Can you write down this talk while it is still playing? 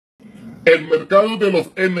El mercado de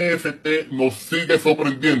los NFT nos sigue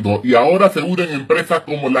sorprendiendo y ahora se unen empresas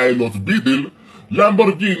como la de los Beatles,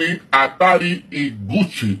 Lamborghini, Atari y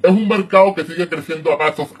Gucci. Es un mercado que sigue creciendo a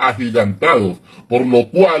pasos agigantados, por lo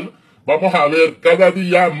cual vamos a ver cada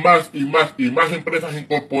día más y más empresas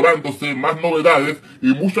incorporándose, más novedades y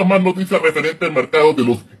muchas más noticias referentes al mercado de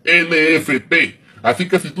los NFT. Así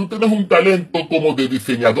que si tú tienes un talento como de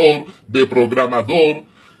diseñador, de programador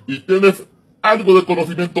y tienes algo de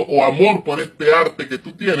conocimiento o amor por este arte que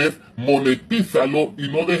tú tienes, monetízalo y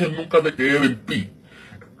no dejes nunca de creer en ti.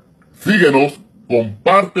 Síguenos,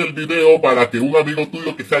 comparte el video para que un amigo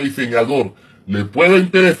tuyo que sea diseñador le pueda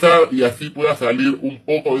interesar y así pueda salir un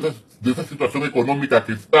poco de esa situación económica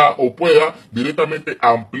que está o pueda directamente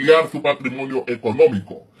ampliar su patrimonio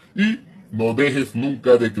económico. Y no dejes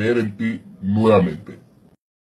nunca de creer en ti nuevamente.